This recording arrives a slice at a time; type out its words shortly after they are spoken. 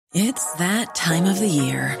It's that time of the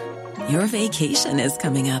year. Your vacation is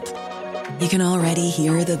coming up. You can already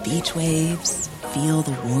hear the beach waves, feel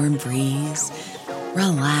the warm breeze,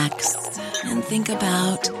 relax, and think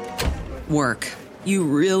about work. You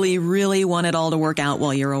really, really want it all to work out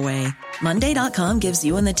while you're away. Monday.com gives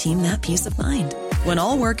you and the team that peace of mind. When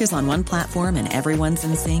all work is on one platform and everyone's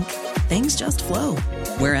in sync, things just flow.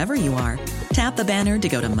 Wherever you are, tap the banner to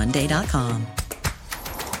go to Monday.com.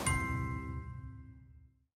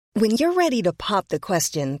 When you're ready to pop the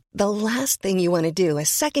question, the last thing you want to do is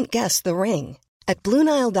second-guess the ring. At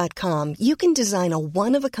BlueNile.com, you can design a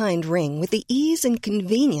one-of-a-kind ring with the ease and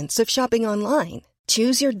convenience of shopping online.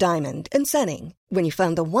 Choose your diamond and setting. When you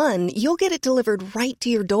find the one, you'll get it delivered right to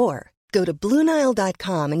your door. Go to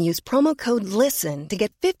BlueNile.com and use promo code LISTEN to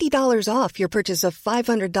get $50 off your purchase of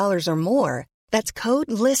 $500 or more. That's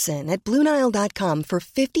code LISTEN at BlueNile.com for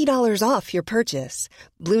 $50 off your purchase.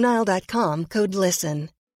 BlueNile.com, code LISTEN.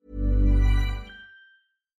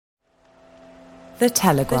 The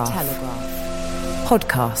Telegraph.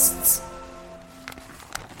 Podcasts.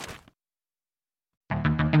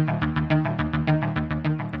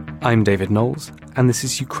 I'm David Knowles, and this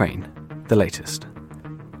is Ukraine, the latest.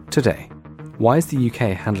 Today, why is the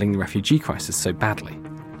UK handling the refugee crisis so badly?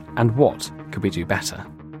 And what could we do better?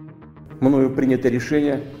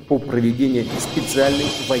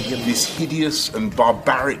 This hideous and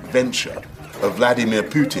barbaric venture of Vladimir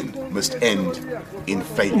Putin must end in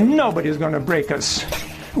failure. Nobody's going to break us.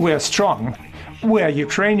 We're strong. We're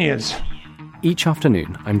Ukrainians. Each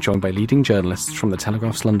afternoon, I'm joined by leading journalists from the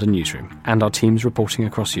Telegraph's London newsroom and our teams reporting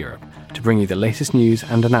across Europe to bring you the latest news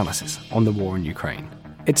and analysis on the war in Ukraine.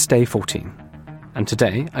 It's day 14. And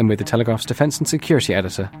today, I'm with the Telegraph's Defence and Security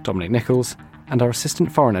Editor, Dominic Nicholls, and our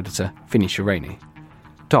Assistant Foreign Editor, Venetia Rainey.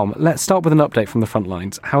 Dom, let's start with an update from the front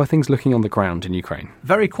lines. How are things looking on the ground in Ukraine?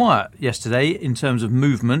 Very quiet yesterday in terms of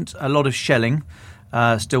movement. A lot of shelling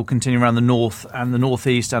still continuing around the north and the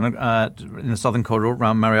northeast and in the southern corridor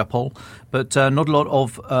around Mariupol, but not a lot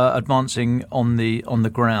of advancing on the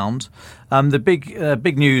ground. The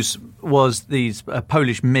big news was these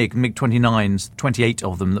Polish MiG-29s, 28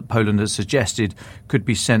 of them that Poland has suggested could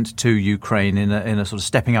be sent to Ukraine in a sort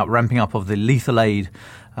of ramping up of the lethal aid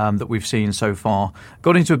that we've seen so far.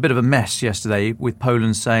 Got into a bit of a mess yesterday with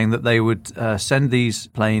Poland saying that they would send these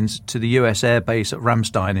planes to the US air base at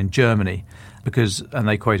Ramstein in Germany and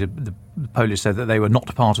they quoted, the Polish said that they were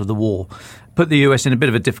not part of the war. Put the US in a bit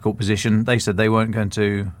of a difficult position. They said they weren't going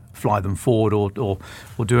to fly them forward or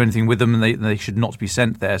do anything with them, and they should not be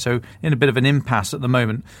sent there. So in a bit of an impasse at the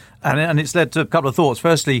moment. And it's led to a couple of thoughts.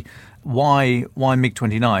 Firstly, why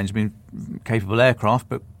MiG-29s? I mean, capable aircraft,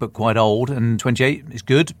 but quite old, and 28 is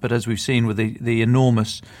good. But as we've seen with the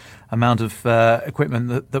enormous amount of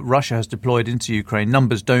equipment that Russia has deployed into Ukraine,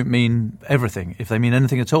 numbers don't mean everything, if they mean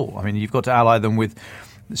anything at all. I mean, you've got to ally them with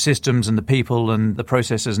the systems and the people and the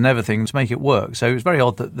processes and everything to make it work. So it's very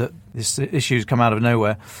odd that this issue's come out of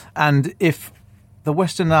nowhere. And if the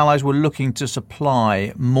Western allies were looking to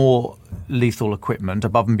supply more lethal equipment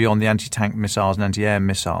above and beyond the anti-tank missiles and anti-air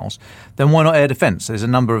missiles, then why not air defence? There's a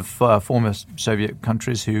number of former Soviet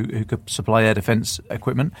countries who could supply air defence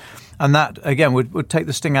equipment, and that again would take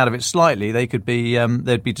the sting out of it slightly. They could be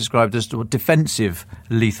they'd be described as defensive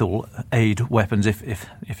lethal aid weapons, if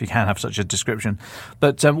you can have such a description.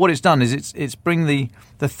 But what it's done is it's bring the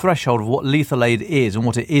threshold of what lethal aid is and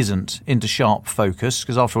what it isn't into sharp focus,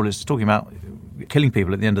 because after all, it's talking about killing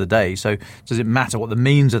people at the end of the day. So does it matter what the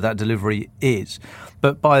means of that delivery is?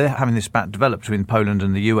 But by having this spat developed between Poland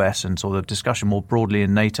and the US and sort of discussion more broadly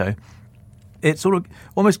in NATO, it sort of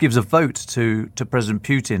almost gives a vote to President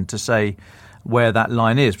Putin to say where that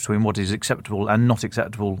line is between what is acceptable and not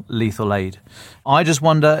acceptable lethal aid. I just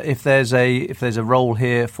wonder if there's a role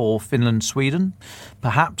here for Finland, Sweden.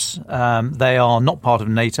 Perhaps they are not part of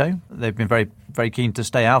NATO. They've been very, very keen to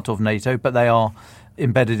stay out of NATO, but they are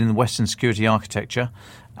embedded in the Western security architecture.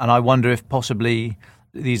 And I wonder if possibly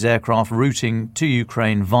these aircraft routing to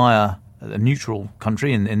Ukraine via a neutral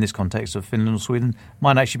country, in this context of Finland or Sweden,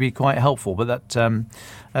 might actually be quite helpful. But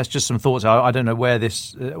that's just some thoughts. I don't know why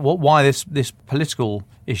this political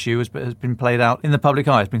issue has been played out in the public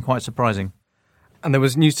eye. It's been quite surprising. And there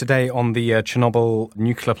was news today on the Chernobyl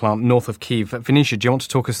nuclear plant north of Kyiv. Venetia, do you want to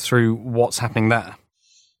talk us through what's happening there?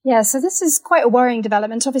 Yeah, so this is quite a worrying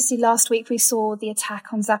development. Obviously, last week we saw the attack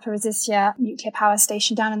on Zaporizhzhia nuclear power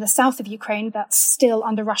station down in the south of Ukraine. That's still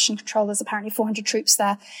under Russian control. There's apparently 400 troops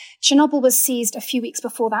there. Chernobyl was seized a few weeks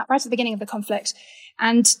before that, right at the beginning of the conflict.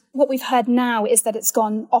 And what we've heard now is that it's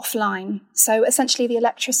gone offline. So essentially the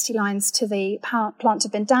electricity lines to the power plant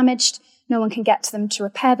have been damaged. No one can get to them to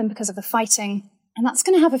repair them because of the fighting. And that's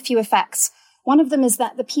going to have a few effects. One of them is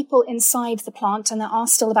that the people inside the plant, and there are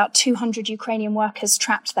still about 200 Ukrainian workers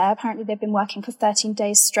trapped there. Apparently they've been working for 13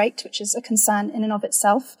 days straight, which is a concern in and of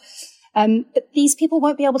itself. But these people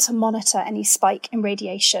won't be able to monitor any spike in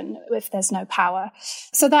radiation if there's no power.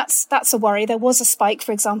 So that's a worry. There was a spike,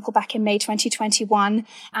 for example, back in May 2021.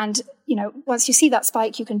 And, once you see that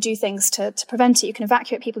spike, you can do things to prevent it. You can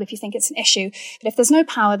evacuate people if you think it's an issue. But if there's no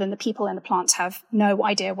power, then the people in the plant have no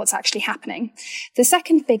idea what's actually happening. The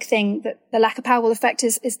second big thing that the lack of power will affect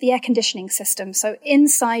is the air conditioning system. So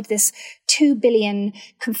inside this 2 billion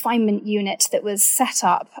confinement unit that was set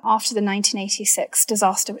up after the 1986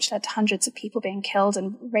 disaster, which led to hundreds of people being killed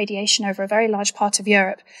and radiation over a very large part of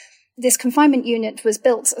Europe, this confinement unit was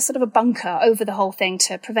built as sort of a bunker over the whole thing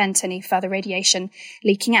to prevent any further radiation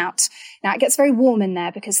leaking out. Now, it gets very warm in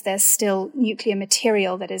there because there's still nuclear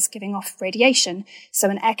material that is giving off radiation. So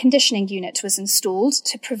an air conditioning unit was installed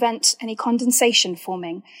to prevent any condensation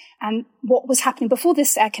forming. And what was happening before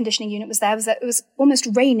this air conditioning unit was there was that it was almost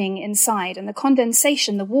raining inside, and the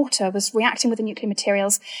condensation, the water, was reacting with the nuclear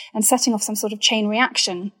materials and setting off some sort of chain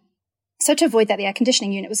reaction. So to avoid that, the air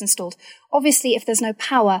conditioning unit was installed. Obviously, if there's no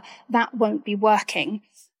power, that won't be working.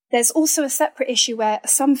 There's also a separate issue where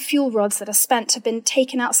some fuel rods that are spent have been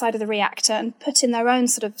taken outside of the reactor and put in their own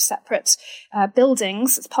sort of separate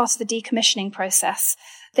buildings as part of the decommissioning process.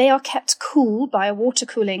 They are kept cool by a water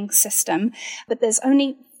cooling system, but there's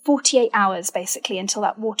only 48 hours basically until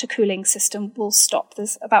that water cooling system will stop.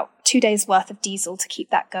 There's about 2 days worth of diesel to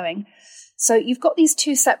keep that going. So you've got these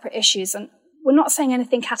two separate issues, and we're not saying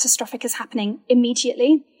anything catastrophic is happening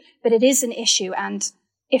immediately, but it is an issue. And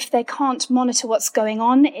if they can't monitor what's going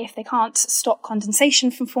on, if they can't stop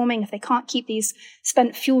condensation from forming, if they can't keep these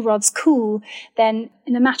spent fuel rods cool, then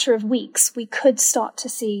in a matter of weeks, we could start to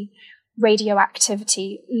see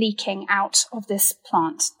radioactivity leaking out of this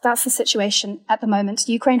plant. That's the situation at the moment.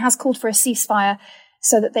 Ukraine has called for a ceasefire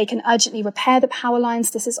so that they can urgently repair the power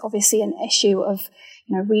lines. This is obviously an issue of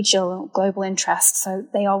regional, global interest. So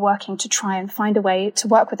they are working to try and find a way to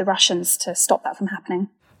work with the Russians to stop that from happening.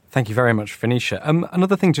 Thank you very much, Venetia.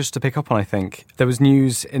 Another thing just to pick up on, I think, there was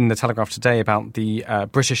news in the Telegraph today about the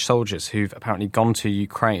British soldiers who've apparently gone to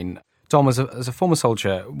Ukraine. Dom, as a former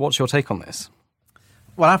soldier, what's your take on this?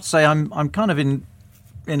 Well, I have to say I'm kind of in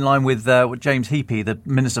line with what James Heappey, the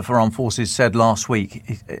Minister for Armed Forces, said last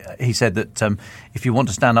week. He said that if you want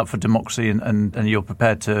to stand up for democracy and you're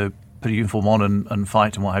prepared to put a uniform on and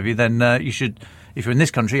fight and what have you, then you should, if you're in this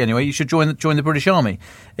country anyway, you should join the British Army.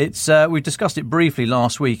 It's we discussed it briefly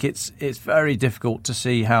last week. It's very difficult to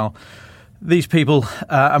see how these people,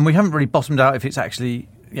 and we haven't really bottomed out if it's actually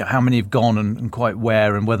how many have gone and quite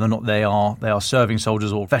where, and whether or not they are serving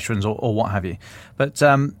soldiers or veterans or what have you. But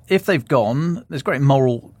if they've gone, there's a great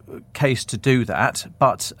moral case to do that.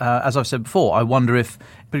 But as I've said before, I wonder if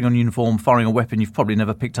putting on a uniform, firing a weapon you've probably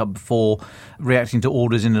never picked up before, reacting to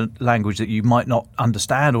orders in a language that you might not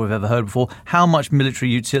understand or have ever heard before, how much military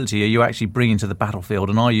utility are you actually bringing to the battlefield,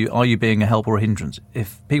 and are you being a help or a hindrance?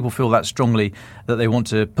 If people feel that strongly that they want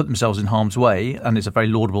to put themselves in harm's way, and it's a very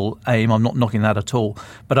laudable aim, I'm not knocking that at all.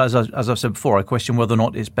 But as I've said before, I question whether or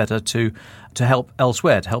not it's better to help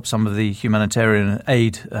elsewhere, to help some of the humanitarian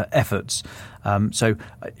aid efforts. I've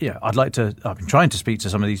been trying to speak to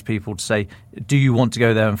some of these people to say, do you want to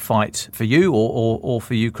go there and fight for you or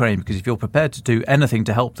for Ukraine? Because if you're prepared to do anything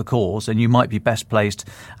to help the cause, then you might be best placed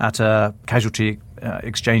at a casualty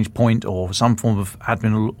exchange point or some form of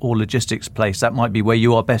admin or logistics place. That might be where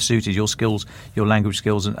you are best suited, your skills, your language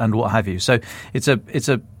skills and what have you. So it's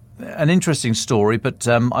an interesting story, but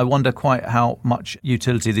I wonder quite how much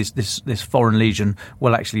utility this foreign legion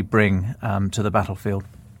will actually bring to the battlefield.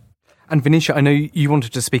 And Venetia, I know you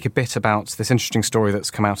wanted to speak a bit about this interesting story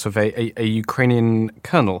that's come out of a Ukrainian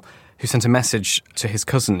colonel who sent a message to his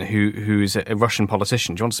cousin who is a Russian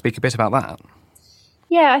politician. Do you want to speak a bit about that?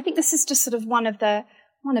 Yeah, I think this is just sort of one of the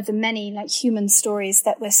many human stories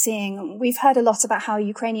that we're seeing. We've heard a lot about how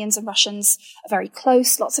Ukrainians and Russians are very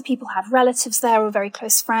close. Lots of people have relatives there or very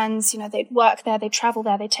close friends. They'd work there, they'd travel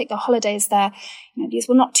there, they'd take their holidays there. These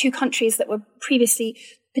were not two countries that were previously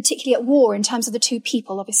particularly at war in terms of the two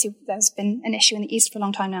people. Obviously, there's been an issue in the East for a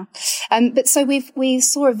long time now. But so we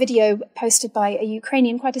saw a video posted by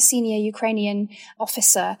quite a senior Ukrainian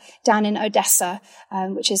officer down in Odessa,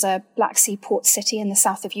 which is a Black Sea port city in the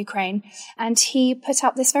south of Ukraine. And he put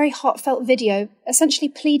out this very heartfelt video, essentially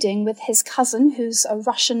pleading with his cousin, who's a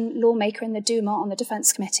Russian lawmaker in the Duma on the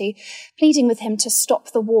Defense Committee, pleading with him to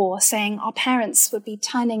stop the war, saying our parents would be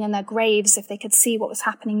turning in their graves if they could see what was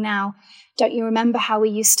happening now. Don't you remember how we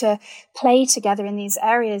used to play together in these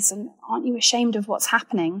areas, and aren't you ashamed of what's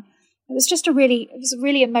happening? It was a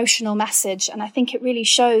really emotional message, and I think it really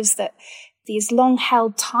shows that these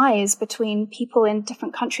long-held ties between people in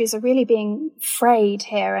different countries are really being frayed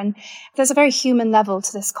here. And there's a very human level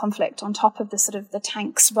to this conflict on top of the sort of the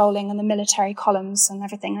tanks rolling and the military columns and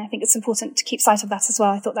everything. And I think it's important to keep sight of that as well.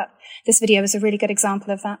 I thought that this video was a really good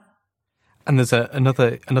example of that. And there's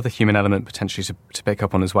another human element potentially to pick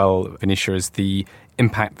up on as well, Venetia, is the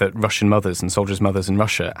impact that Russian mothers and soldiers' mothers in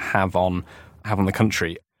Russia have on the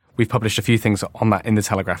country. We've published a few things on that in the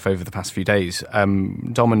Telegraph over the past few days.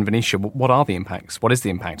 Dom and Venetia, what are the impacts? What is the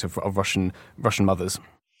impact of Russian mothers?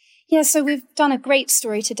 Yeah, so we've done a great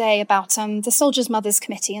story today about the Soldiers' Mothers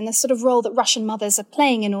Committee and the sort of role that Russian mothers are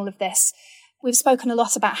playing in all of this. We've spoken a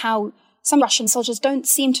lot about how some Russian soldiers don't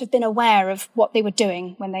seem to have been aware of what they were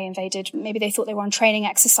doing when they invaded. Maybe they thought they were on training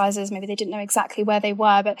exercises. Maybe they didn't know exactly where they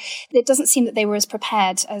were, but it doesn't seem that they were as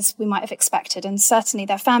prepared as we might have expected. And certainly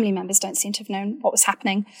their family members don't seem to have known what was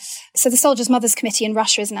happening. So the Soldiers' Mothers Committee in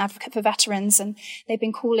Russia is an advocate for veterans, and they've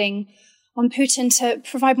been calling on Putin to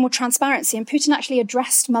provide more transparency. And Putin actually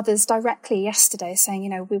addressed mothers directly yesterday,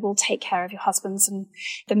 saying, we will take care of your husbands and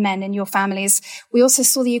the men in your families. We also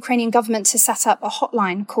saw the Ukrainian government to set up a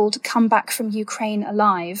hotline called Come Back from Ukraine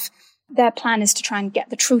Alive. Their plan is to try and get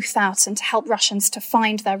the truth out and to help Russians to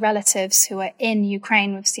find their relatives who are in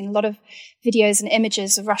Ukraine. We've seen a lot of videos and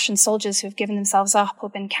images of Russian soldiers who have given themselves up or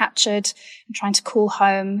been captured and trying to call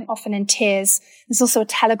home, often in tears. There's also a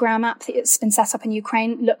Telegram app that's been set up in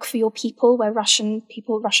Ukraine, Look for Your People, where Russian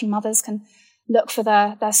mothers can look for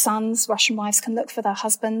their sons, Russian wives can look for their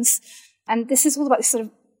husbands. And this is all about this sort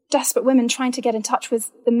of desperate women trying to get in touch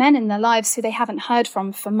with the men in their lives who they haven't heard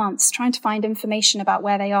from for months, trying to find information about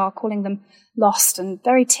where they are, calling them lost, and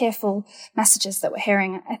very tearful messages that we're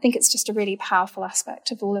hearing. I think it's just a really powerful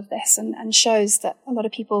aspect of all of this and shows that a lot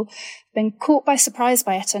of people have been caught by surprise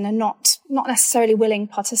by it and are not necessarily willing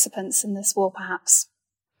participants in this war, perhaps.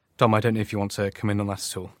 Dom, I don't know if you want to come in on that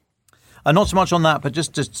at all. Not so much on that, but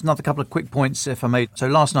just another couple of quick points, if I may. So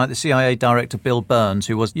last night, the CIA Director Bill Burns,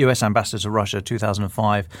 who was US Ambassador to Russia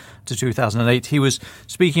 2005 to 2008, he was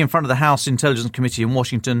speaking in front of the House Intelligence Committee in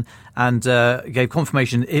Washington and gave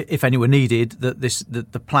confirmation, if any were needed, that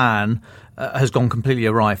the plan has gone completely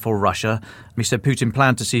awry for Russia. He said Putin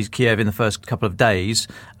planned to seize Kiev in the first couple of days,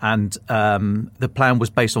 and the plan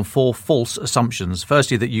was based on 4 false assumptions.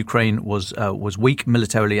 Firstly, that Ukraine was weak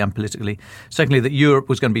militarily and politically. Secondly, that Europe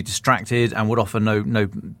was going to be distracted and would offer no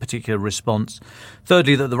particular response.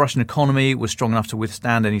 Thirdly, that the Russian economy was strong enough to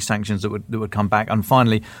withstand any sanctions that would come back. And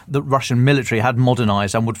finally, the Russian military had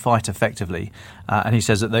modernized and would fight effectively. And he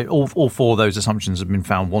says that all 4 of those assumptions have been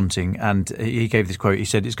found wanting. And he gave this quote. He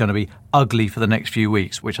said it's going to be ugly for the next few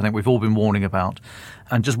weeks, which I think we've all been warning about.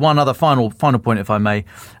 And just one other final point, if I may.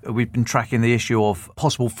 We've been tracking the issue of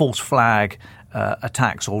possible false flag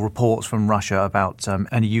attacks or reports from Russia about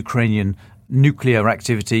any Ukrainian nuclear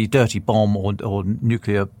activity, dirty bomb or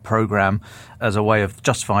nuclear program as a way of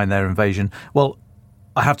justifying their invasion. Well,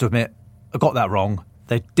 I have to admit, I got that wrong.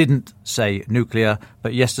 They didn't say nuclear,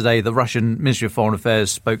 but yesterday the Russian Ministry of Foreign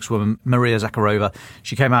Affairs spokeswoman Maria Zakharova,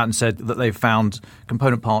 she came out and said that they've found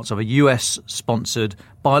component parts of a US-sponsored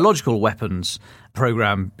biological weapons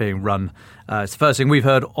program being run. It's the first thing we've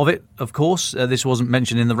heard of it, of course. This wasn't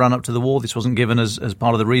mentioned in the run-up to the war. This wasn't given as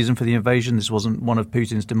part of the reason for the invasion. This wasn't one of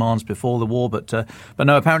Putin's demands before the war. But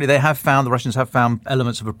no, apparently the Russians have found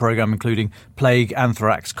elements of a program including plague,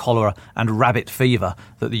 anthrax, cholera and rabbit fever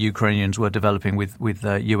that the Ukrainians were developing with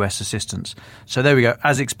US assistance. So there we go.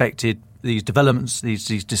 As expected, these developments,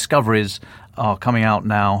 these discoveries are coming out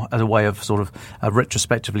now as a way of sort of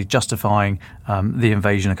retrospectively justifying the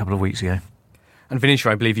invasion a couple of weeks ago. And Venetia,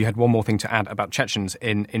 I believe you had one more thing to add about Chechens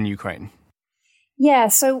in Ukraine. Yeah,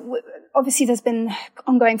 so obviously there's been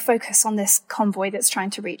ongoing focus on this convoy that's trying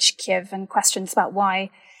to reach Kiev and questions about why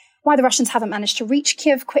the Russians haven't managed to reach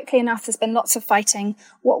Kiev quickly enough. There's been lots of fighting.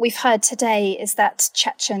 What we've heard today is that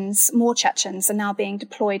more Chechens are now being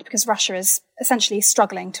deployed because Russia is essentially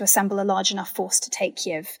struggling to assemble a large enough force to take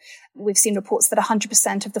Kiev. We've seen reports that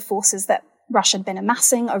 100% of the forces that Russia had been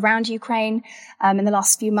amassing around Ukraine in the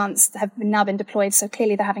last few months have now been deployed. So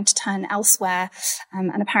clearly they're having to turn elsewhere.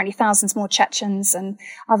 And apparently thousands more Chechens and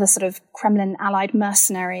other sort of Kremlin-allied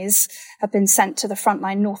mercenaries have been sent to the front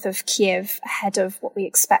line north of Kiev ahead of what we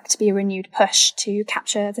expect to be a renewed push to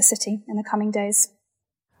capture the city in the coming days.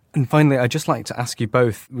 And finally, I'd just like to ask you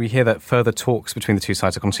both, we hear that further talks between the two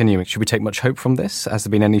sides are continuing. Should we take much hope from this? Has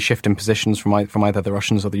there been any shift in positions from either the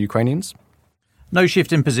Russians or the Ukrainians? No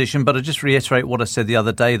shift in position, but I just reiterate what I said the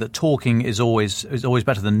other day, that talking is always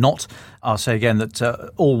better than not. I'll say again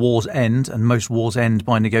that all wars end, and most wars end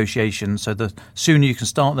by negotiation. So the sooner you can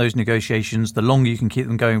start those negotiations, the longer you can keep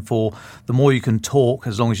them going for, the more you can talk,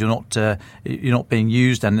 as long as you're not being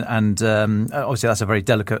used. And obviously that's a very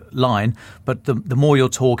delicate line. But the more you're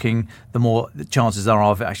talking, the more the chances are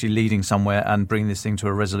of it actually leading somewhere and bringing this thing to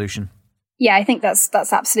a resolution. Yeah, I think that's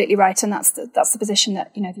absolutely right, and that's the position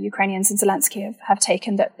that the Ukrainians and Zelensky have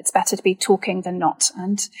taken, that it's better to be talking than not,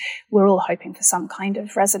 and we're all hoping for some kind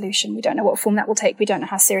of resolution. We don't know what form that will take. We don't know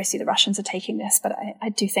how seriously the Russians are taking this, but I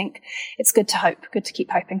do think it's good to hope, good to keep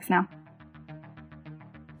hoping for now.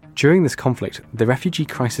 During this conflict, the refugee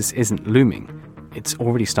crisis isn't looming; it's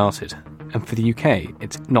already started, and for the UK,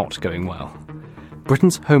 it's not going well.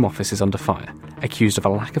 Britain's Home Office is under fire, accused of a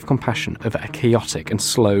lack of compassion over a chaotic and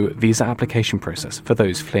slow visa application process for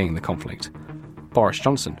those fleeing the conflict. Boris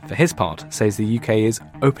Johnson, for his part, says the UK is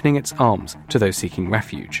opening its arms to those seeking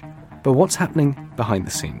refuge. But what's happening behind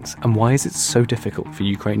the scenes, and why is it so difficult for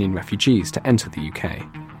Ukrainian refugees to enter the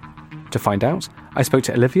UK? To find out, I spoke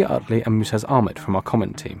to Olivia Utley and Mutaz Ahmed from our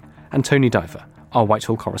comment team, and Tony Diver, our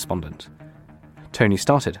Whitehall correspondent. Tony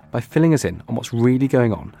started by filling us in on what's really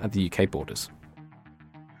going on at the UK borders.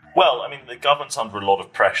 Well, I mean, the government's under a lot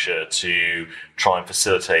of pressure to try and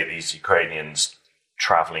facilitate these Ukrainians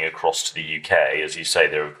travelling across to the UK. As you say,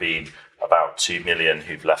 there have been about 2 million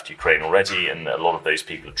who've left Ukraine already, and a lot of those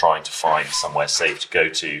people are trying to find somewhere safe to go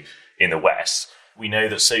to in the West. We know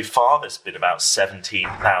that so far there's been about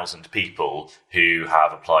 17,000 people who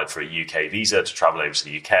have applied for a UK visa to travel over to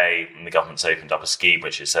the UK, and the government's opened up a scheme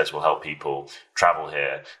which it says will help people travel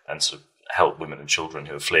here and sort of help women and children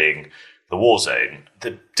who are fleeing the war zone.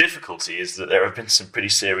 The difficulty is that there have been some pretty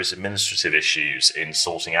serious administrative issues in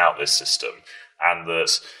sorting out this system, and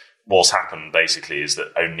that what's happened basically is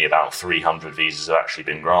that only about 300 visas have actually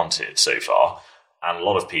been granted so far, and a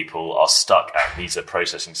lot of people are stuck at visa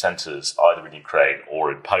processing centres either in Ukraine or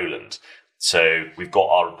in Poland. So we've got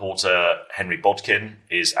our reporter Henry Bodkin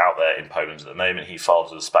is out there in Poland at the moment. He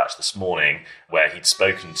filed a dispatch this morning where he'd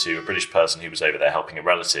spoken to a British person who was over there helping a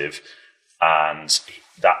relative, and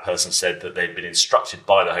that person said that they'd been instructed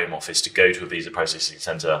by the Home Office to go to a visa processing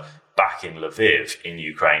centre back in Lviv in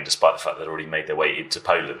Ukraine, despite the fact that they'd already made their way into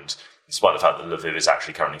Poland, despite the fact that Lviv is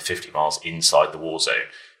actually currently 50 miles inside the war zone.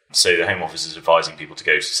 So the Home Office is advising people to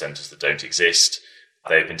go to centres that don't exist.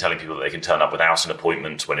 They've been telling people that they can turn up without an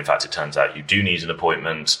appointment, when in fact it turns out you do need an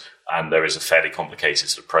appointment, and there is a fairly complicated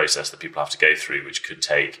sort of process that people have to go through, which could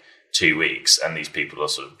take 2 weeks, and these people are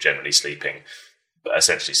sort of generally sleeping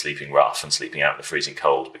rough and sleeping out in the freezing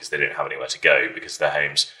cold because they don't have anywhere to go because their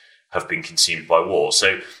homes have been consumed by war.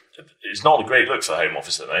 So it's not a great look for the Home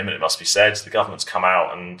Office at the moment, it must be said. The government's come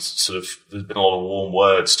out and there's been a lot of warm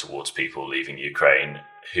words towards people leaving Ukraine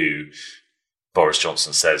who Boris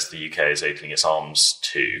Johnson says the UK is opening its arms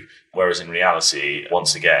to, whereas in reality,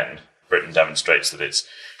 once again, Britain demonstrates that its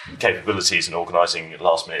capabilities in organising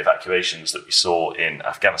last-minute evacuations that we saw in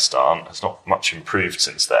Afghanistan has not much improved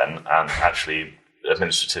since then, and actually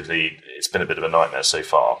administratively, it's been a bit of a nightmare so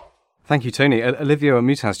far. Thank you, Tony. Olivia and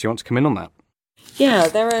Mutaz, do you want to come in on that? Yeah,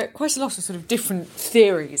 there are quite a lot of sort of different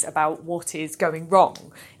theories about what is going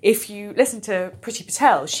wrong. If you listen to Priti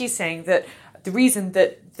Patel, she's saying that the reason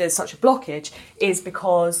that there's such a blockage is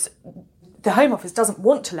because the Home Office doesn't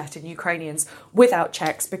want to let in Ukrainians without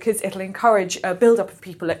checks because it'll encourage a build-up of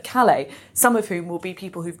people at Calais, some of whom will be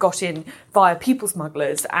people who've got in via people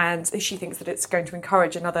smugglers, and she thinks that it's going to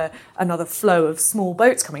encourage another flow of small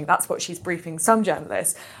boats coming. That's what she's briefing some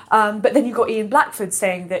journalists. But then you've got Ian Blackford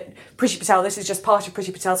saying that Priti Patel, this is just part of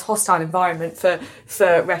Priti Patel's hostile environment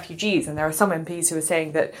for refugees, and there are some MPs who are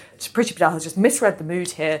saying that Priti Patel has just misread the mood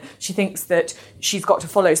here. She thinks that she's got to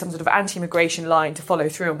follow some sort of anti-immigration line to follow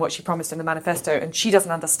through on what she promised in the manifesto, and she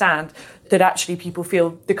doesn't understand that actually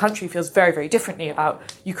the country feels very, very differently about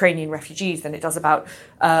Ukrainian refugees than it does about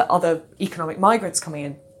other economic migrants coming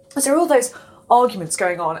in. So there are all those arguments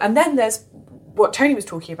going on, and then there's what Tony was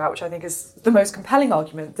talking about, which I think is the most compelling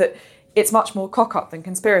argument, that it's much more cock-up than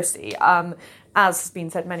conspiracy. As has been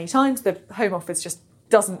said many times, the Home Office just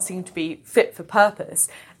doesn't seem to be fit for purpose,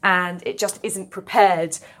 and it just isn't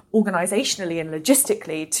prepared organisationally and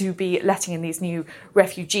logistically to be letting in these new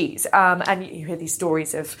refugees. And you hear these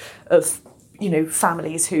stories of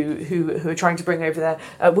families who are trying to bring over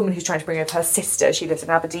a woman who's trying to bring over her sister. She lives in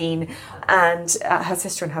Aberdeen, and her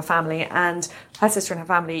sister and her family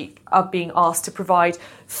are being asked to provide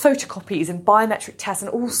photocopies and biometric tests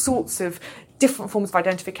and all sorts of different forms of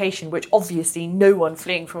identification, which obviously no one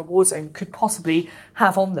fleeing from a war zone could possibly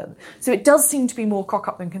have on them. So it does seem to be more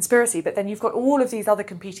cock-up than conspiracy, but then you've got all of these other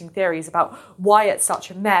competing theories about why it's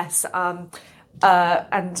such a mess, and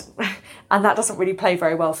that doesn't really play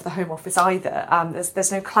very well for the Home Office either.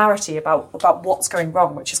 There's no clarity about what's going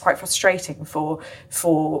wrong, which is quite frustrating for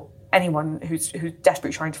anyone who's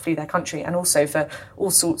desperately trying to flee their country, and also for all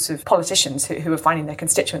sorts of politicians who are finding their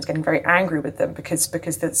constituents getting very angry with them because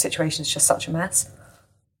the situation is just such a mess.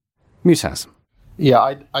 Mutaz. Yeah,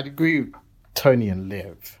 I'd agree with Tony and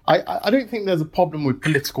Liv. I don't think there's a problem with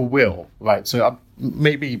political will, right? So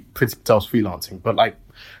maybe Priti Patel's freelancing, but like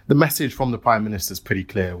the message from the Prime Minister is pretty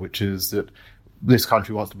clear, which is that this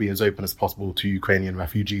country wants to be as open as possible to Ukrainian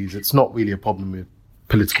refugees. It's not really a problem with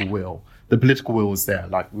political will. The political will was there.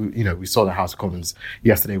 Like, we saw the House of Commons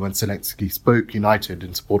yesterday when Zelensky spoke united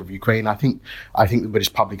in support of Ukraine. I think the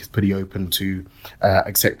British public is pretty open to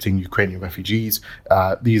accepting Ukrainian refugees.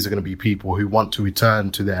 These are going to be people who want to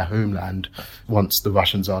return to their homeland once the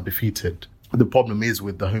Russians are defeated. The problem is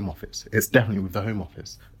with the Home Office. It's definitely with the Home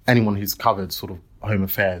Office. Anyone who's covered sort of home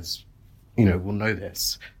affairs, will know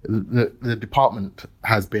this. The department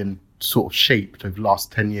has been sort of shaped over the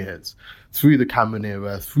last 10 years through the Cameron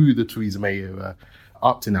era, through the Theresa May era,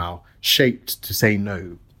 up to now, shaped to say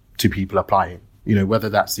no to people applying, whether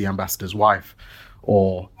that's the ambassador's wife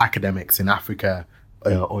or academics in Africa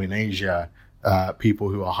or in Asia, people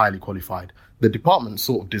who are highly qualified. The department's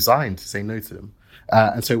sort of designed to say no to them.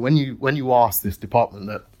 And so when you ask this department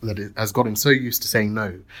that has gotten so used to saying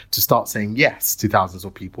no to start saying yes to thousands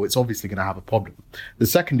of people, it's obviously going to have a problem. The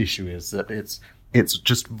second issue is that it's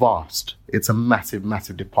just vast. It's a massive,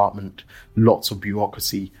 massive department, lots of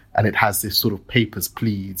bureaucracy, and it has this sort of papers,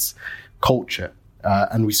 please culture.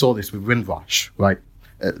 And we saw this with Windrush, right?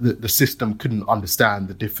 The system couldn't understand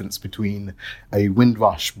the difference between a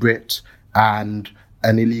Windrush Brit and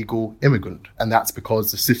an illegal immigrant. And that's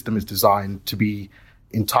because the system is designed to be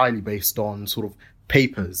entirely based on sort of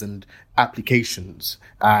papers and applications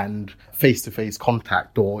and face-to-face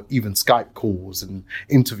contact, or even Skype calls and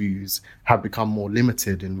interviews have become more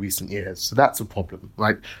limited in recent years. So that's a problem,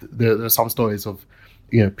 right? There are some stories of,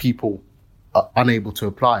 people are unable to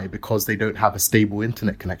apply because they don't have a stable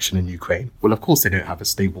internet connection in Ukraine. Well, of course they don't have a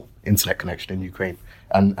stable internet connection in Ukraine.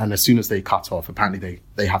 And as soon as they cut off, apparently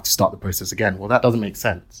they have to start the process again. Well, that doesn't make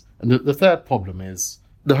sense. And the third problem is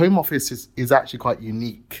the Home Office is actually quite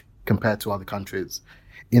unique compared to other countries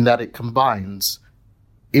in that it combines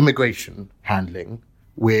immigration handling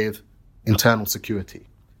with internal security.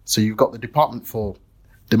 So you've got the Department for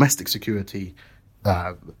Domestic Security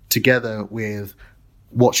together with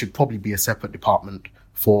what should probably be a separate department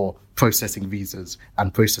for processing visas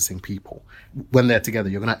and processing people. When they're together,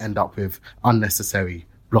 you're going to end up with unnecessary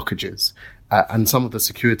blockages. And some of the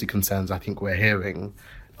security concerns I think we're hearing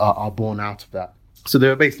are born out of that. So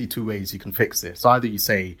there are basically two ways you can fix this. Either you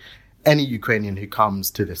say any Ukrainian who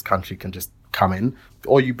comes to this country can just come in,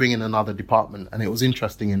 or you bring in another department. And it was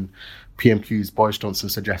interesting in PMQ's, Boris Johnson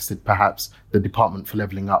suggested perhaps the Department for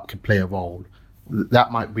Levelling Up could play a role.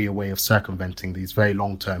 That might be a way of circumventing these very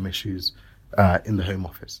long-term issues in the Home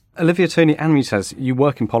Office. Olivia, Tony and Mutaz, you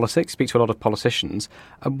work in politics, speak to a lot of politicians.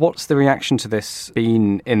 What's the reaction to this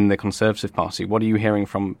been in the Conservative Party? What are you hearing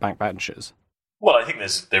from backbenchers? Well, I think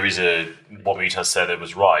there is what Mutaz said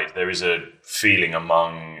was right. There is a feeling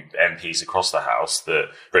among MPs across the House that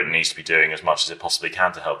Britain needs to be doing as much as it possibly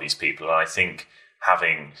can to help these people. And I think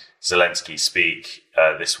having Zelensky speak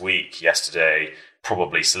this week, yesterday,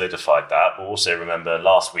 probably solidified that. But also remember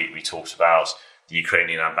last week we talked about the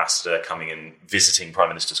Ukrainian ambassador coming and visiting Prime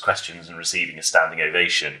Minister's questions and receiving a standing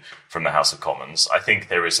ovation from the House of Commons. I think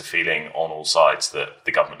there is a feeling on all sides that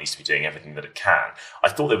the government needs to be doing everything that it can. I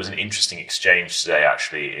thought there was an interesting exchange today,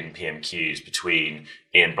 actually, in PMQs between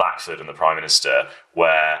Ian Blackford and the Prime Minister,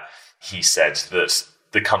 where he said that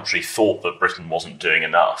the country thought that Britain wasn't doing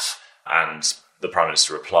enough. And the Prime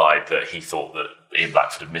Minister replied that he thought that Ian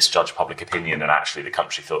Blackford had misjudged public opinion, and actually the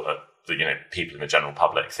country thought that people in the general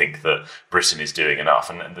public think that Britain is doing enough.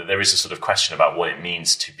 And there is a sort of question about what it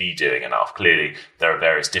means to be doing enough. Clearly, there are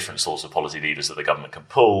various different sorts of policy levers that the government can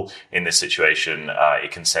pull in this situation.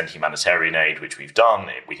 It can send humanitarian aid, which we've done.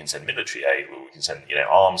 We can send military aid. We can send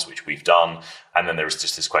arms, which we've done. And then there is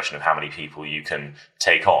just this question of how many people you can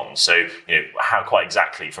take on. So, how quite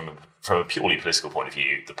exactly from a purely political point of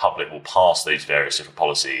view, the public will pass those various different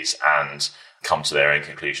policies and come to their own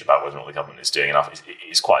conclusion about whether or not the government is doing enough.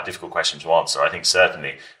 It's quite a difficult question to answer. I think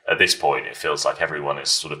certainly at this point it feels like everyone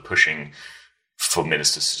is sort of pushing for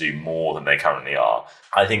ministers to do more than they currently are.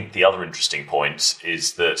 I think the other interesting point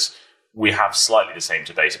is that we have slightly the same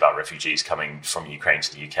debate about refugees coming from Ukraine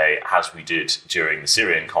to the UK as we did during the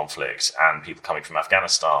Syrian conflict and people coming from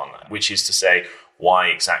Afghanistan, which is to say, why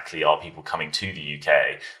exactly are people coming to the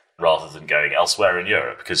UK rather than going elsewhere in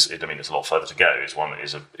Europe? Because, it's a lot further to go,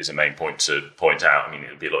 is a main point to point out. I mean, it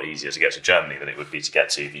would be a lot easier to get to Germany than it would be to get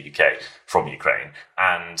to the UK from Ukraine.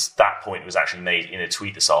 And that point was actually made in a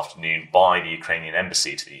tweet this afternoon by the Ukrainian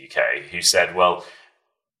embassy to the UK, who said, well,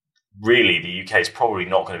 really, the UK is probably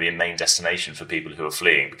not going to be a main destination for people who are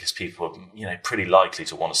fleeing because people are, pretty likely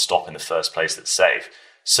to want to stop in the first place that's safe.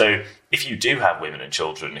 So if you do have women and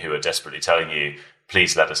children who are desperately telling you,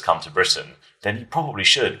 please let us come to Britain, then you probably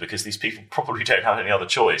should, because these people probably don't have any other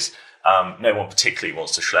choice. No one particularly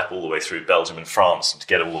wants to schlep all the way through Belgium and France and to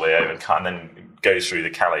get all the way over and then go through the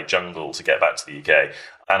Calais jungle to get back to the UK.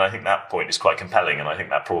 And I think that point is quite compelling, and I think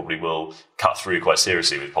that probably will cut through quite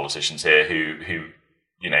seriously with politicians here who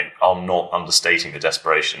are not understating the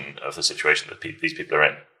desperation of the situation that these people are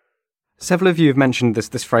in. Several of you have mentioned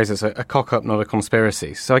this phrase as a cock-up, not a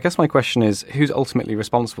conspiracy. So I guess my question is, who's ultimately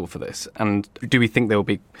responsible for this? And do we think there will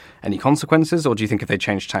be any consequences, or do you think if they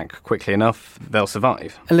change tack quickly enough, they'll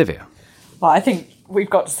survive? Olivia? Well, I think we've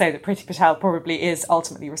got to say that Priti Patel probably is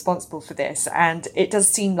ultimately responsible for this. And it does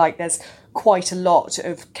seem like there's quite a lot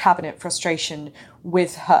of cabinet frustration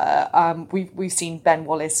with her. We've seen Ben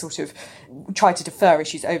Wallace sort of try to defer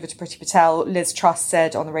issues over to Priti Patel. Liz Truss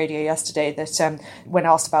said on the radio yesterday that when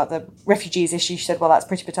asked about the refugees issue, she said, well, that's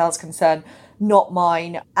Priti Patel's concern, not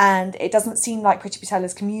mine. And it doesn't seem like Priti Patel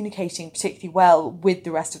is communicating particularly well with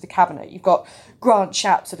the rest of the cabinet. You've got Grant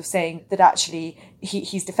Shapps sort of saying that actually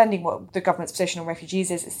he's defending what the government's position on refugees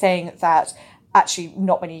is, saying that actually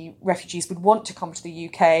not many refugees would want to come to the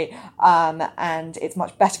UK, and it's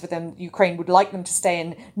much better for them. Ukraine would like them to stay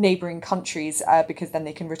in neighbouring countries because then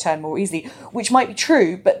they can return more easily, which might be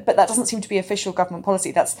true, but that doesn't seem to be official government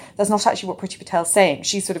policy. That's not actually what Priti Patel's saying.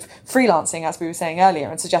 She's sort of freelancing, as we were saying earlier,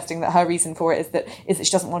 and suggesting that her reason for it is that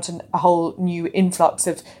she doesn't want a whole new influx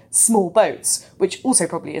of small boats, which also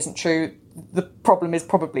probably isn't true. The problem is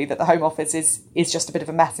probably that the Home Office is just a bit of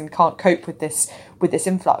a mess and can't cope with this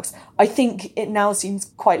influx. I think it now seems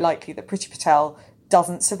quite likely that Priti Patel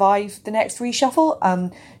doesn't survive the next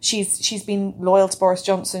reshuffle. She's been loyal to Boris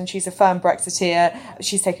Johnson. She's a firm Brexiteer.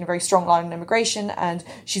 She's taken a very strong line on immigration, and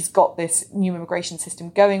she's got this new immigration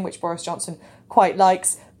system going, which Boris Johnson quite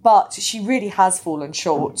likes. But she really has fallen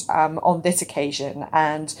short on this occasion,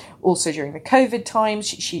 and also during the COVID times,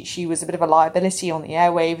 she was a bit of a liability on the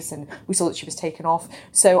airwaves, and we saw that she was taken off.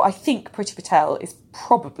 So I think Priti Patel is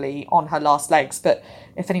probably on her last legs, but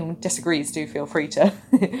if anyone disagrees, do feel free to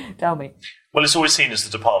tell me. Well, it's always seen as the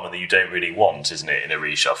department that you don't really want, isn't it, in a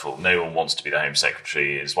reshuffle? No one wants to be the Home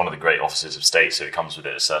Secretary. It's one of the great offices of state, so it comes with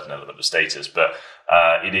it a certain element of status. But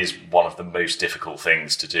it is one of the most difficult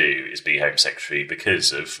things to do, is be Home Secretary,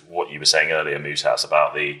 because of what you were saying earlier, Mutaz,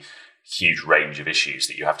 about the huge range of issues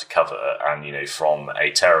that you have to cover. And, from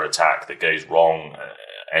a terror attack that goes wrong,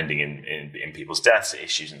 ending in people's deaths,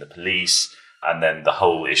 issues in the police, and then the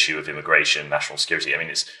whole issue of immigration, national security. I mean,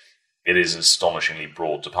 it is an astonishingly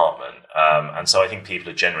broad department. And so I think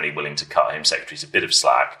people are generally willing to cut Home Secretaries a bit of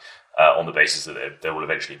slack on the basis that there will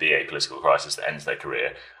eventually be a political crisis that ends their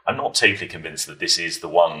career. I'm not totally convinced that this is the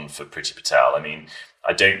one for Priti Patel. I mean,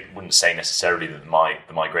 wouldn't say necessarily that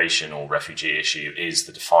the migration or refugee issue is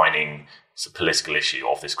the defining political issue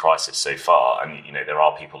of this crisis so far. And, there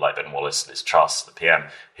are people like Ben Wallace, Liz Truss, the PM,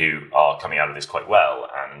 who are coming out of this quite well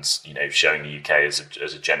and, showing the UK as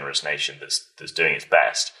a generous nation that's doing its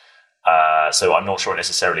best. So I'm not sure it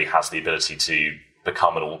necessarily has the ability to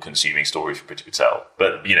become an all-consuming story for Priti Patel.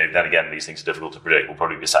 But, then again, these things are difficult to predict. We'll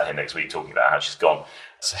probably be sat here next week talking about how she's gone.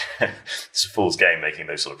 So it's a fool's game making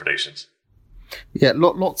those sort of predictions. Yeah,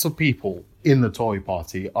 lots of people in the Tory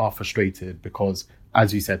party are frustrated because,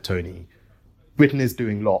 as you said, Tony, Britain is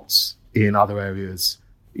doing lots in other areas.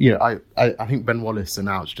 I think Ben Wallace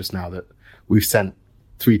announced just now that we've sent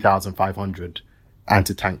 3,500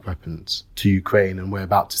 anti-tank weapons to Ukraine, and we're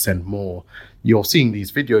about to send more. You're seeing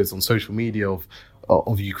these videos on social media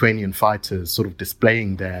of Ukrainian fighters sort of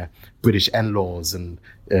displaying their British in-laws and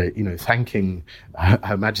thanking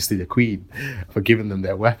Her Majesty the Queen for giving them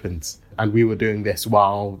their weapons. And we were doing this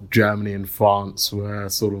while Germany and France were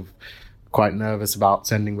sort of quite nervous about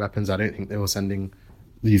sending weapons. I don't think they were sending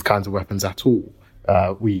these kinds of weapons at all.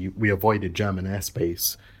 We avoided German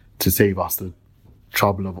airspace to save us the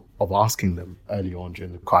trouble of asking them early on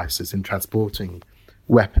during the crisis in transporting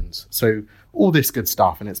weapons. So all this good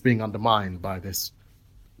stuff, and it's being undermined by this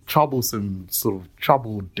troublesome sort of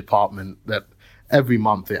troubled department that every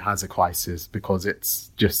month it has a crisis because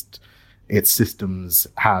its systems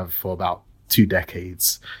have for about 2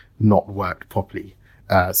 decades not worked properly.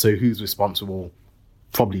 So who's responsible?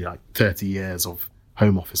 Probably like 30 years of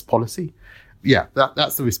Home Office policy. Yeah,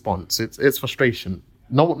 that's the response. It's frustration.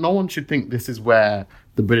 No one should think this is where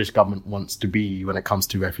the British government wants to be when it comes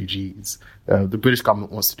to refugees. The British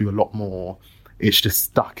government wants to do a lot more. It's just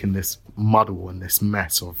stuck in this muddle and this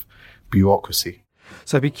mess of bureaucracy.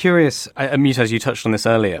 So I'd be curious, Mutaz, you touched on this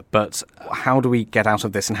earlier, but how do we get out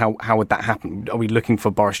of this and how would that happen? Are we looking for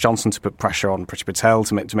Boris Johnson to put pressure on Priti Patel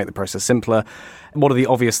to make the process simpler? What are the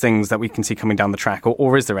obvious things that we can see coming down the track,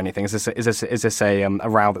 or is there anything? Is this a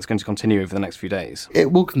row that's going to continue over the next few days?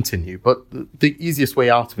 It will continue, but the easiest way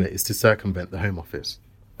out of it is to circumvent the Home Office.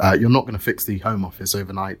 You're not going to fix the Home Office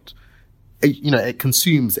overnight. It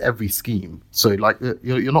consumes every scheme. So,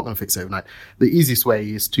 you're not going to fix it overnight. The easiest way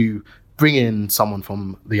is to bring in someone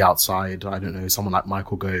from the outside, I don't know, someone like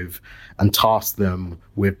Michael Gove, and task them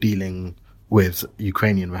with dealing with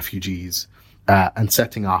Ukrainian refugees and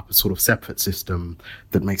setting up a sort of separate system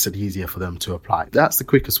that makes it easier for them to apply. That's the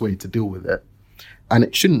quickest way to deal with it. And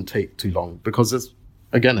it shouldn't take too long because, as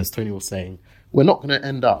Tony was saying, we're not going to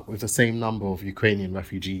end up with the same number of Ukrainian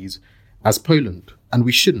refugees as Poland. And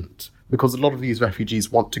we shouldn't, because a lot of these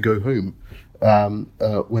refugees want to go home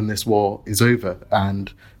when this war is over.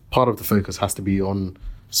 And part of the focus has to be on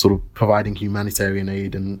sort of providing humanitarian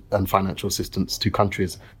aid and financial assistance to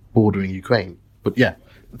countries bordering Ukraine. But yeah,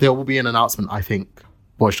 there will be an announcement, I think,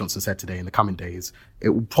 Boris Johnson said today, in the coming days. It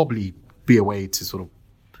will probably be a way to sort of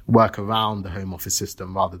work around the Home Office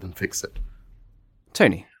system rather than fix it.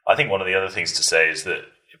 Tony? I think one of the other things to say is that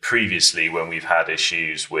previously when we've had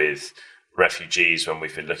issues with refugees, when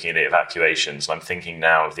we've been looking at evacuations, and I'm thinking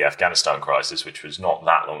now of the Afghanistan crisis, which was not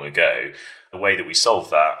that long ago, the way that we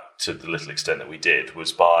solved that, to the little extent that we did,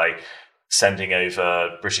 was by sending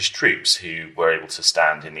over British troops who were able to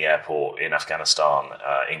stand in the airport in Afghanistan,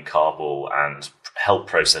 in Kabul, and help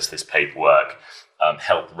process this paperwork,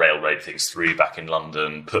 help railroad things through back in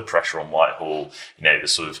London, put pressure on Whitehall.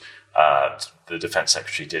 The Defence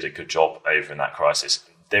Secretary did a good job over in that crisis.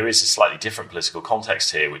 There is a slightly different political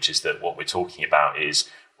context here, which is that what we're talking about is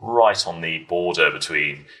right on the border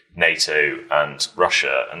between NATO and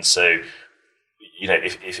Russia. And so,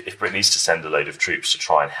 if Britain needs to send a load of troops to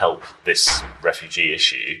try and help this refugee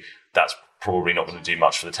issue, that's probably not going to do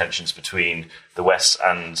much for the tensions between the West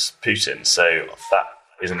and Putin. So that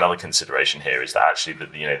is another consideration here, is that actually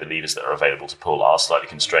the levers that are available to pull are slightly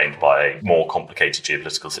constrained by a more complicated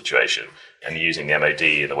geopolitical situation, and using the MOD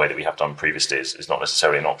in the way that we have done previously is not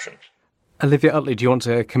necessarily an option. Olivia Utley, do you want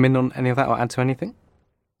to come in on any of that or add to anything?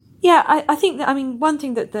 Yeah, I think that, one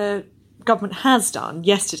thing that the government has done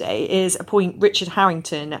yesterday is appoint Richard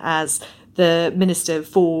Harrington as the Minister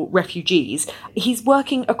for Refugees. He's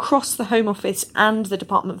working across the Home Office and the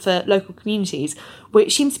Department for Local Communities,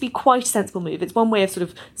 which seems to be quite a sensible move. It's one way of sort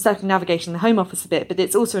of circumnavigating the Home Office a bit, but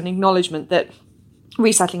it's also an acknowledgement that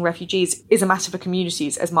resettling refugees is a matter for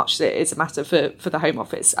communities as much as it is a matter for the Home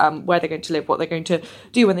Office. Where they're going to live, what they're going to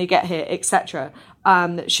do when they get here, etc.,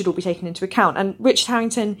 should all be taken into account. And Richard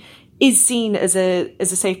Harrington is seen as a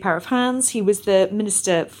safe pair of hands. He was the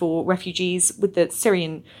Minister for Refugees with the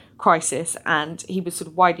Syrian crisis, and he was sort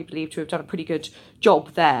of widely believed to have done a pretty good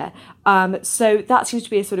job there. So that seems to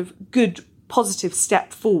be a sort of good, positive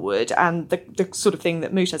step forward, and the sort of thing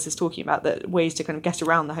that Mutaz is talking about, that ways to kind of get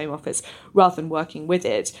around the Home Office rather than working with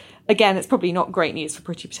it. Again, it's probably not great news for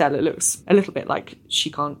Priti Patel. It looks a little bit like she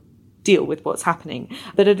can't deal with what's happening.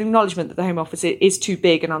 But an acknowledgement that the Home Office is too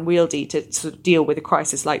big and unwieldy to sort of deal with a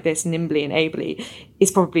crisis like this nimbly and ably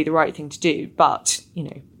is probably the right thing to do. But,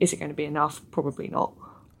 is it going to be enough? Probably not.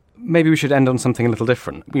 Maybe we should end on something a little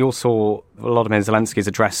different. We all saw Volodymyr Zelensky's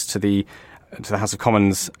address to the House of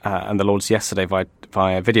Commons and the Lords yesterday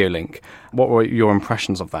via video link. What were your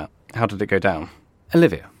impressions of that? How did it go down?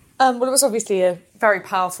 Olivia? Well, it was obviously a very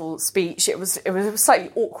powerful speech. It was a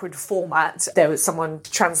slightly awkward format. There was someone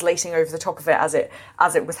translating over the top of it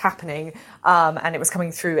as it was happening, and it was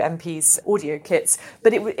coming through MPs' audio kits.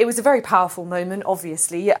 But it was a very powerful moment,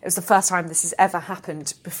 obviously. It was the first time this has ever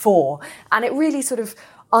happened before. And it really sort of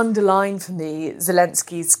underlined for me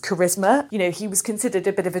Zelensky's charisma. He was considered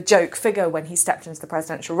a bit of a joke figure when he stepped into the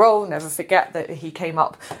presidential role. Never forget that he came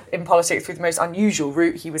up in politics through the most unusual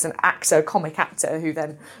route. He was an actor, comic actor, who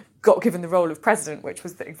then got given the role of president, which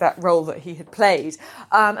was the exact role that he had played.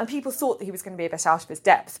 And people thought that he was going to be a bit out of his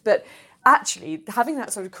depth. But actually, having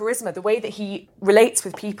that sort of charisma, the way that he relates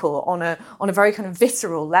with people on a very kind of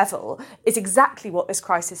visceral level, is exactly what this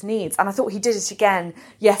crisis needs. And I thought he did it again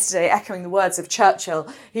yesterday, echoing the words of Churchill.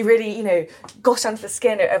 He really, got under the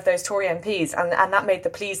skin of those Tory MPs, and that made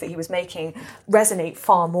the pleas that he was making resonate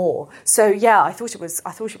far more. So yeah, I thought it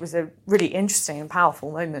was a really interesting and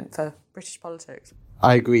powerful moment for British politics.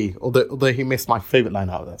 I agree. Although he missed my favourite line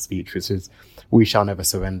out of that speech, which is, "We shall never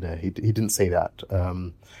surrender." He didn't say that,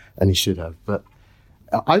 and he should have. But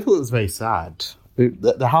I thought it was very sad.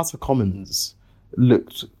 The House of Commons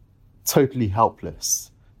looked totally helpless.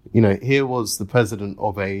 Here was the president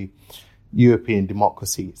of a European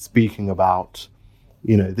democracy speaking about,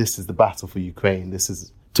 this is the battle for Ukraine. This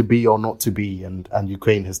is to be or not to be, and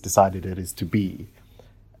Ukraine has decided it is to be.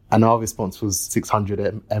 And our response was 600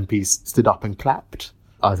 MPs stood up and clapped.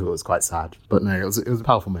 I thought it was quite sad. But no, it was a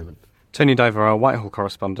powerful moment. Tony Diver, our Whitehall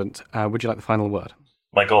correspondent, would you like the final word?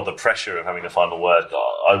 My God, the pressure of having the final word.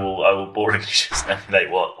 I will boringly just emulate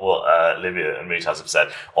what Livia and Mutaz have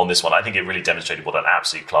said on this one. I think it really demonstrated what an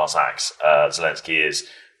absolute class act Zelensky is.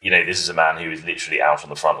 This is a man who is literally out on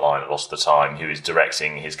the front line a lot of the time, who is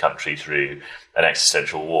directing his country through an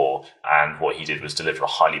existential war. And what he did was deliver a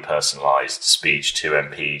highly personalised speech to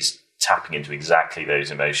MPs, tapping into exactly those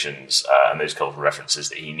emotions and those cultural references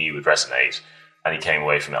that he knew would resonate. And he came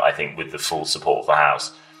away from it, I think, with the full support of the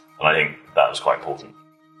House. And I think that was quite important.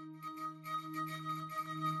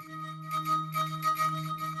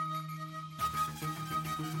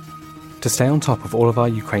 To stay on top of all of our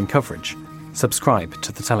Ukraine coverage, subscribe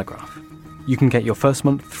to The Telegraph. You can get your first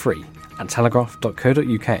month free at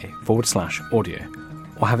telegraph.co.uk/audio,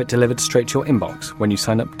 or have it delivered straight to your inbox when you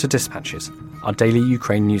sign up to Dispatches, our daily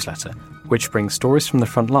Ukraine newsletter, which brings stories from the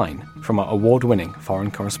front line from our award-winning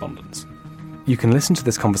foreign correspondents. You can listen to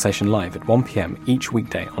this conversation live at 1 p.m. each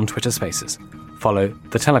weekday on Twitter Spaces. Follow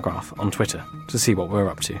The Telegraph on Twitter to see what we're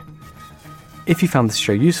up to. If you found this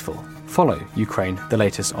show useful, follow Ukraine the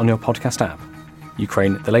Latest on your podcast app.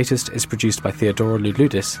 Ukraine the Latest is produced by Theodora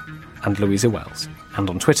Luludis and Louisa Wells, and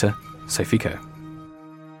on Twitter, Sophie Coe.